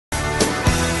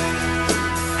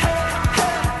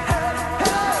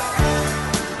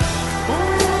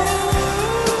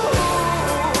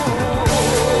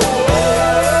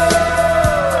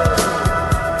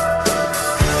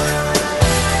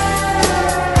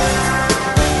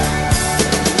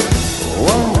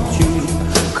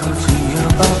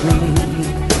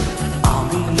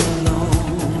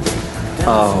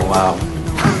Oh, wow.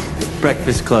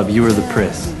 Breakfast Club, you were the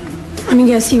priss. Let me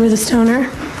guess, you were the stoner?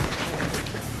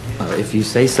 If you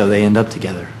say so, they end up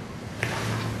together.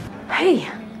 Hey.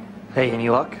 Hey, any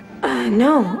luck?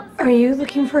 No. Are you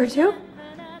looking for her too?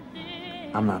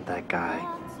 I'm not that guy,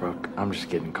 Brooke. I'm just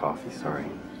getting coffee, sorry.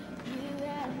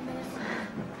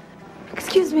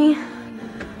 Excuse me.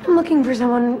 I'm looking for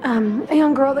someone, a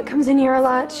young girl that comes in here a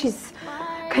lot. She's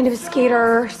kind of a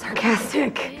skater,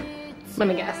 sarcastic. Let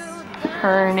me guess.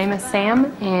 Her name is Sam,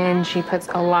 and she puts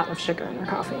a lot of sugar in her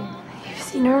coffee. You've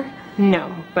seen her?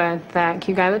 No, but that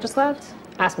cute guy that just left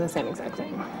asked me the same exact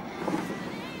thing.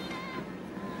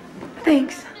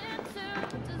 Thanks.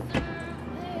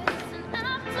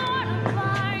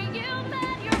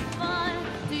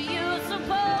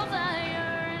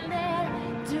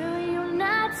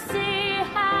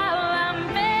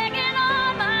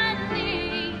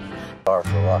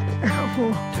 For luck. Oh. Do you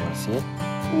want to see it?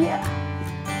 Yeah.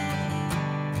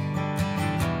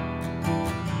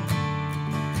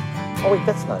 Oh wait,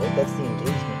 that's not it. That's the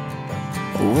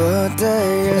engagement. What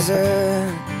day is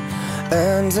it?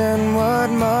 And in what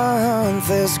month?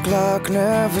 This clock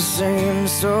never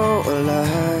seems so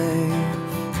alive.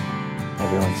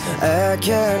 Everyone says I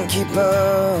can't keep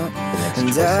up,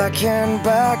 and I can't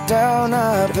back down.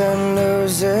 I've been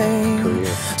losing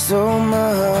career. so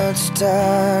much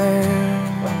time.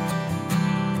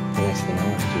 The next thing I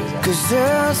want to do is ask. 'Cause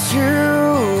it's you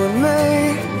and me,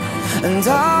 and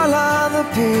all other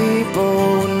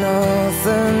people,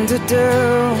 nothing to do,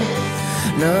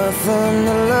 nothing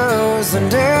to lose.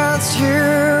 And it's you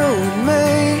and me,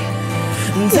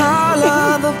 and all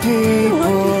other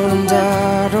people, and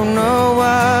I don't know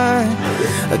why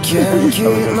I can't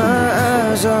keep my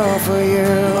eyes off of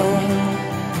you.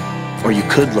 Or you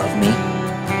could love me,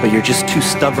 but you're just too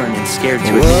stubborn and scared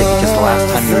to admit it because the last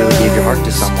time you really gave your heart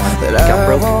to someone, it got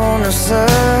broken. Wanna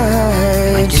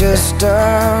say just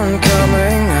aren't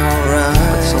coming out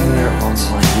right. But somewhere along the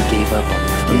line, you gave up on me.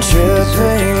 I'm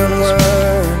tripping on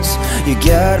words. You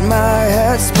got my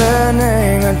head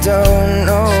spinning. I don't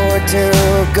know where to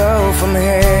go from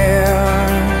here.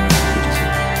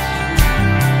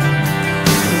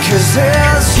 'Cause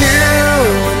it's you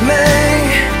and me,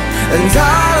 and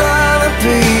all other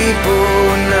people,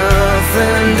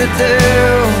 nothing to do,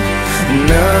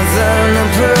 nothing to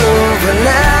prove. And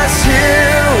that's you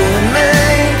and me,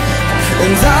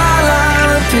 and all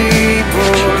other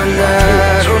people, and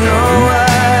I don't know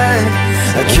why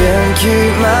I can't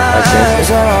keep my eyes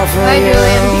off of Hi, you.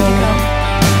 Julian.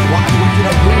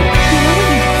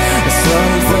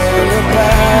 Something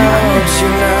about you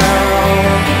now.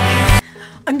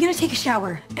 I'm gonna take a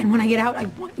shower, and when I get out, I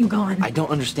want you gone. I don't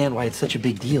understand why it's such a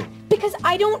big deal. Because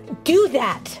I don't do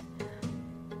that.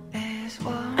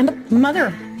 I'm a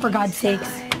mother, for God's sakes.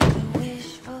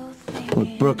 Look,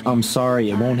 Brooke, I'm sorry.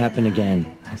 It won't happen again.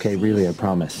 Okay, really, I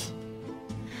promise.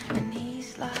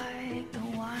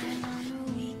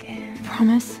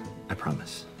 Promise? I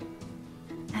promise.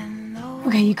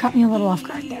 Okay, you caught me a little off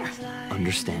guard there.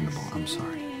 Understandable. I'm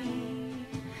sorry.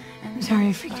 I'm sorry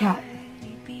I freaked out.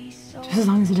 Just as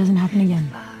long as it doesn't happen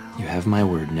again. You have my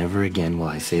word. Never again will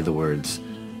I say the words,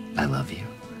 I love you.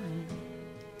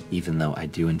 Even though I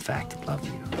do, in fact, love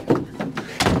you.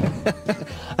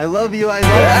 I love you, I love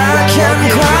you, I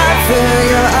can't quite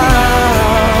figure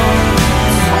out.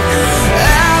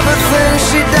 Everything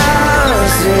she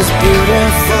does is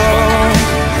beautiful.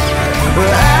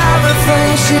 Everything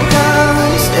she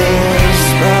does is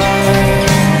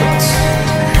right.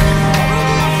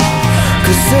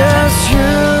 'Cause it's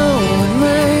you and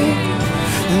me,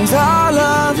 and all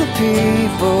other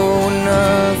people,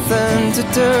 nothing to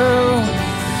do,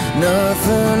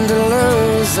 nothing to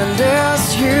lose. And it's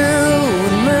you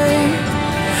and me,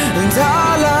 and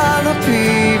all other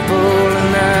people,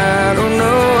 and I don't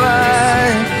know why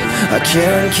I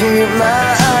can't keep my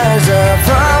eyes off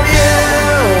of you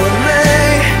and me,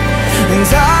 and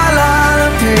all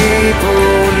other people,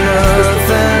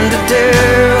 nothing to do,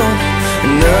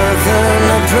 nothing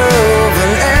to prove.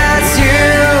 And it's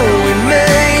you and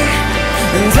me,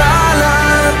 and all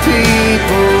other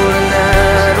people, and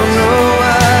I don't know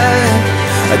why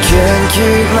I can't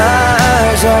keep my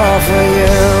eyes off of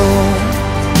you.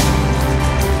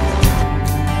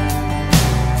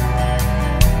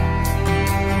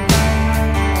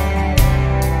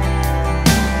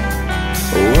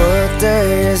 What day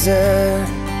is it?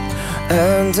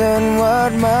 And in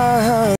what month?